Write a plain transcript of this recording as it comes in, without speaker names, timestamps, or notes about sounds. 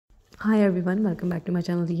Hi everyone, welcome back to my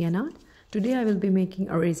channel Diana. Today I will be making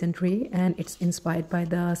a resin tray and it's inspired by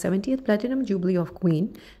the 70th Platinum Jubilee of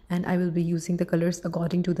Queen, and I will be using the colors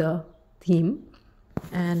according to the theme.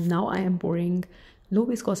 And now I am pouring low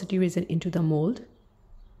viscosity resin into the mold.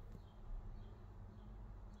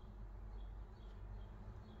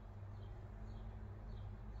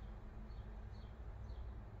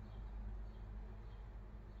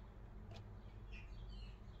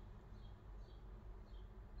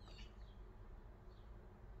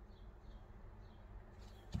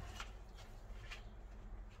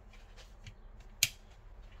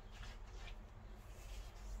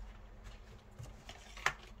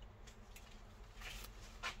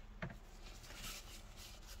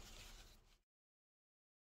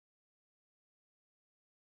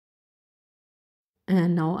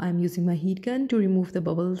 And now I'm using my heat gun to remove the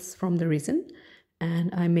bubbles from the resin, and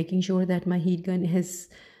I'm making sure that my heat gun is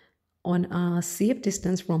on a safe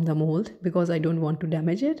distance from the mold because I don't want to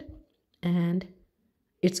damage it, and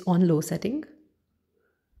it's on low setting.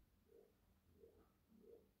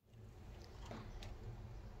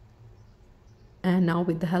 And now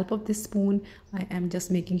with the help of this spoon, I am just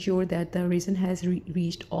making sure that the resin has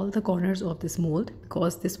reached all the corners of this mold,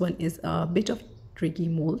 because this one is a bit of tricky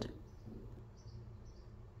mold.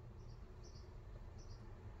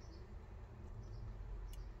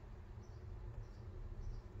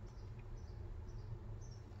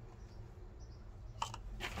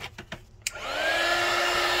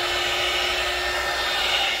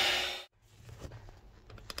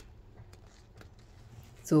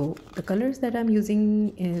 So the colors that I'm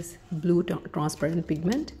using is blue transparent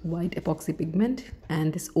pigment, white epoxy pigment,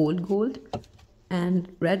 and this old gold, and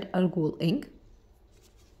red alcohol ink.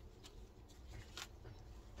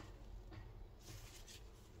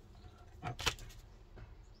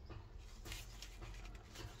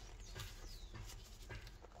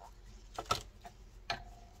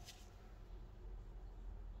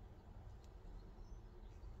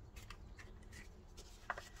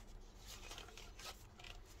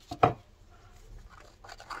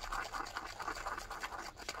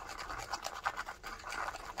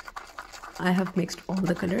 I have mixed all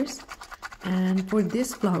the colors, and for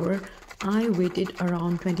this flower I waited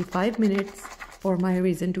around 25 minutes for my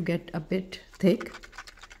resin to get a bit thick,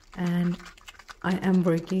 and I am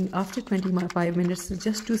working after 25 minutes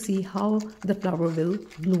just to see how the flower will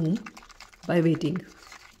bloom by waiting.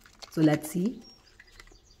 So let's see.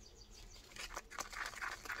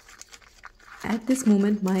 At this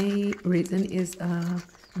moment my resin is a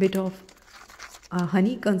bit of a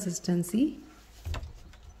honey consistency.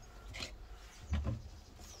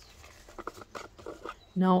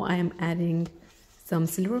 Now I am adding some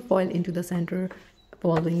silver foil into the center,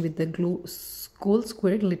 following with the gold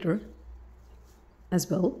square glitter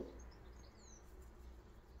as well.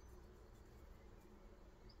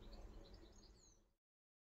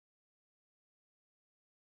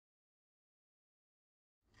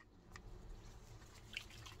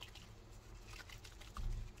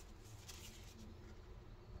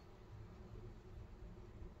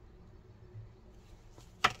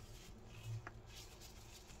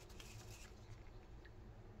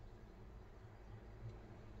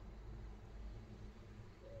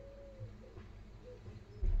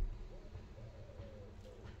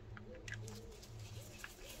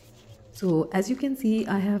 So as you can see,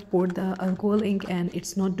 I have poured the alcohol ink and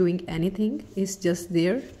it's not doing anything. It's just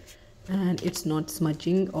there and it's not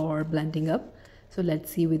smudging or blending up. So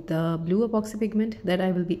let's see with the blue epoxy pigment that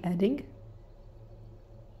I will be adding.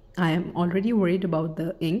 I am already worried about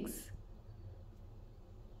the inks.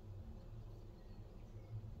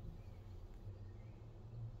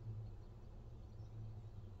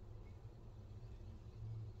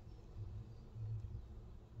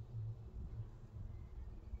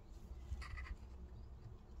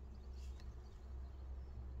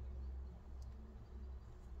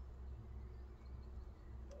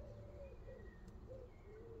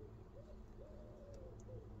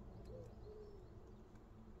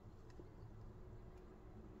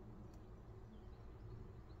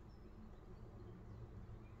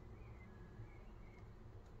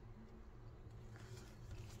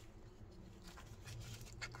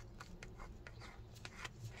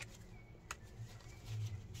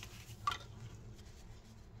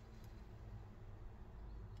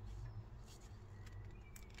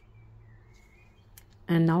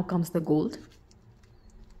 And now comes the gold.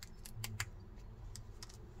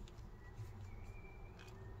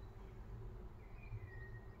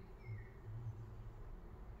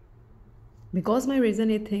 Because my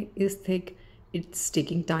resin is thick, it's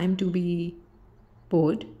taking time to be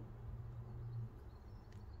poured.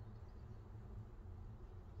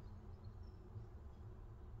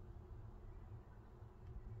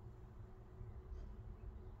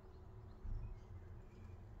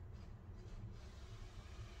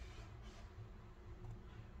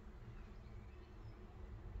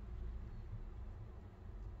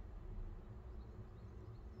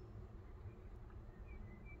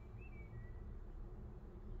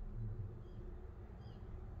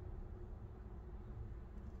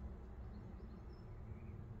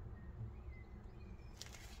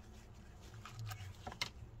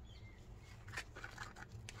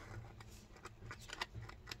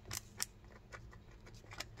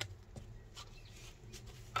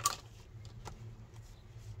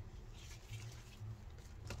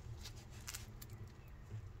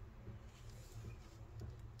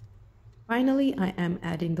 Finally, I am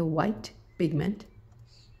adding the white pigment.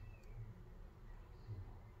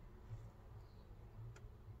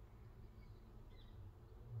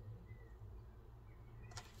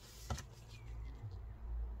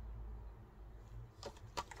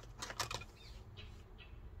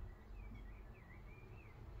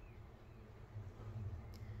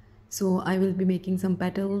 So I will be making some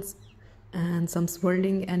petals and some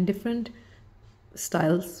swirling and different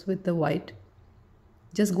styles with the white,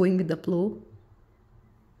 just going with the flow.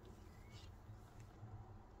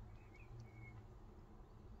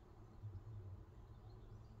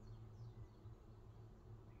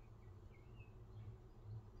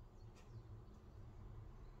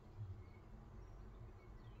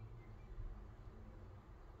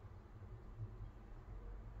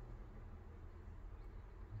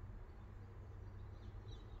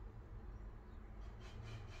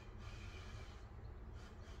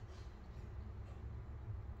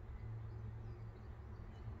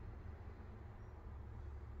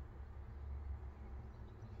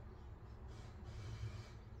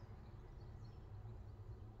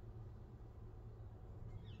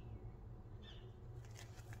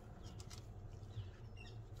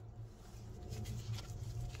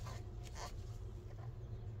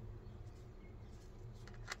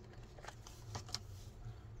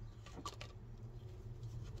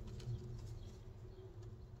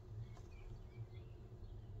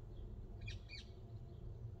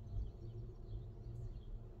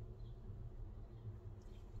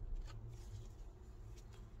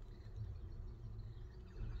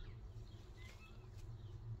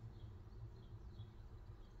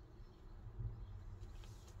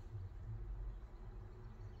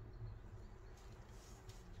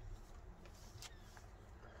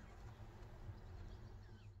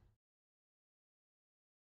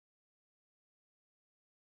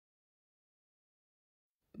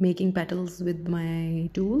 Making petals with my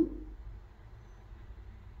tool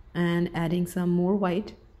and adding some more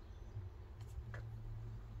white.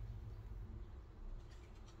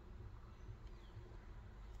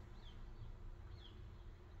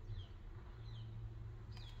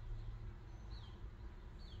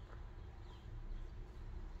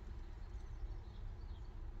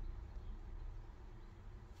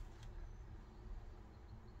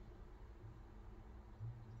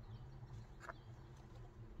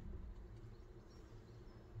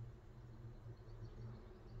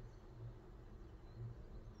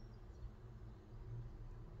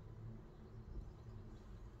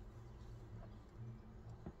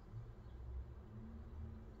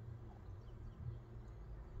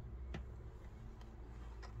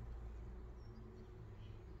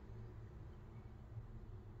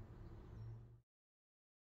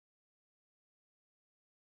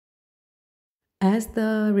 As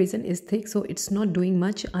the resin is thick, so it's not doing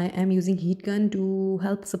much, I am using heat gun to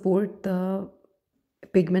help support the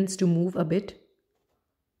pigments to move a bit.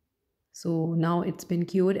 So now it's been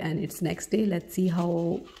cured and it's next day. Let's see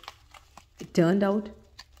how it turned out.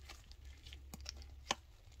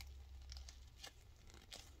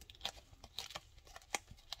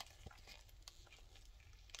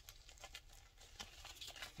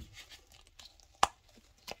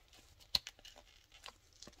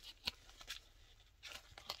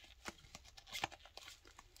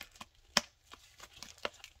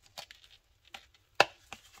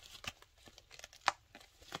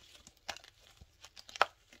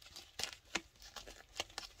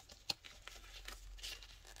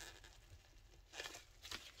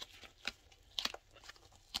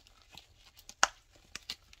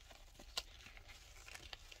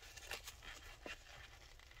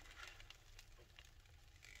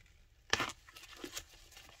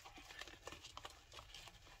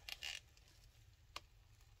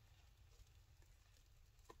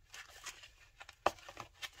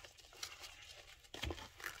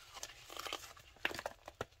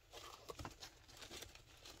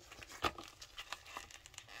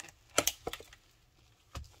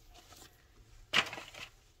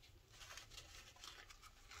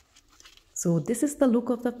 So this is the look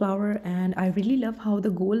of the flower, and I really love how the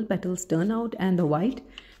gold petals turn out and the white,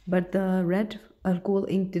 but the red alcohol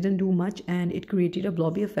ink didn't do much and it created a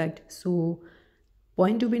blobby effect. So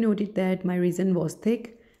point to be noted that my resin was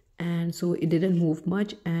thick and so it didn't move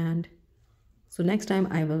much, and so next time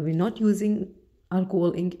I will be not using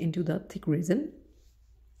alcohol ink into the thick resin.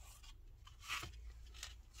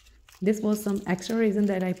 This was some extra resin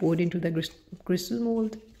that I poured into the crystal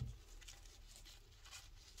mold.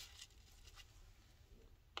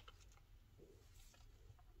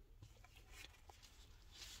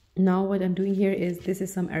 Now what I'm doing here is, this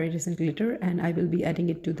is some iridescent glitter and I will be adding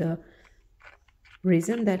it to the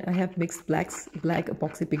resin that I have mixed black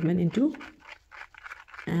epoxy pigment into,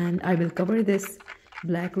 and I will cover this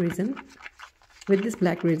black resin with this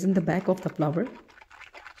black resin the back of the flower.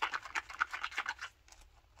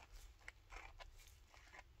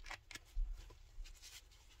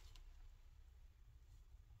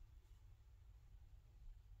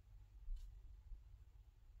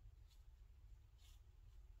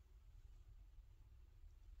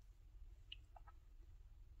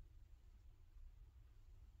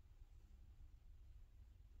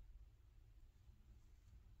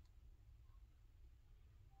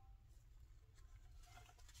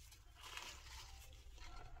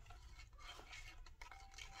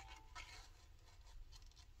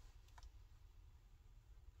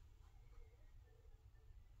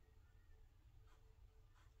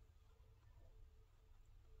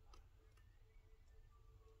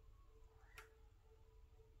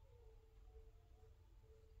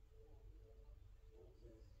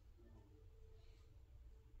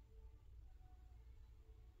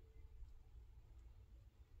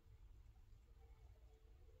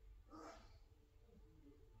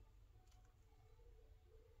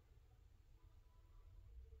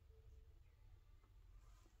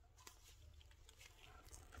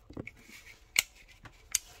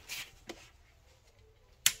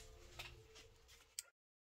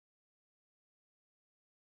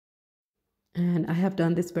 And I have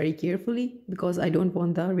done this very carefully because I don't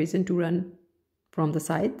want the resin to run from the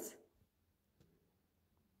sides.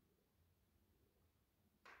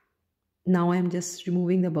 Now I am just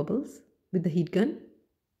removing the bubbles with the heat gun,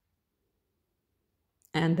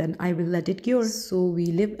 and then I will let it cure. So we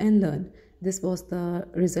live and learn. This was the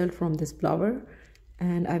result from this flower,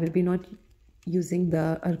 and I will be not using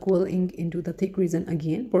the alcohol ink into the thick resin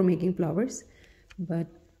again for making flowers. But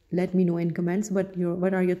let me know in comments what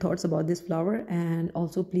are your thoughts about this flower, and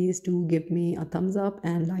also please do give me a thumbs up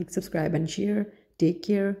and like, subscribe and share. Take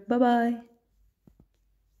care. Bye bye.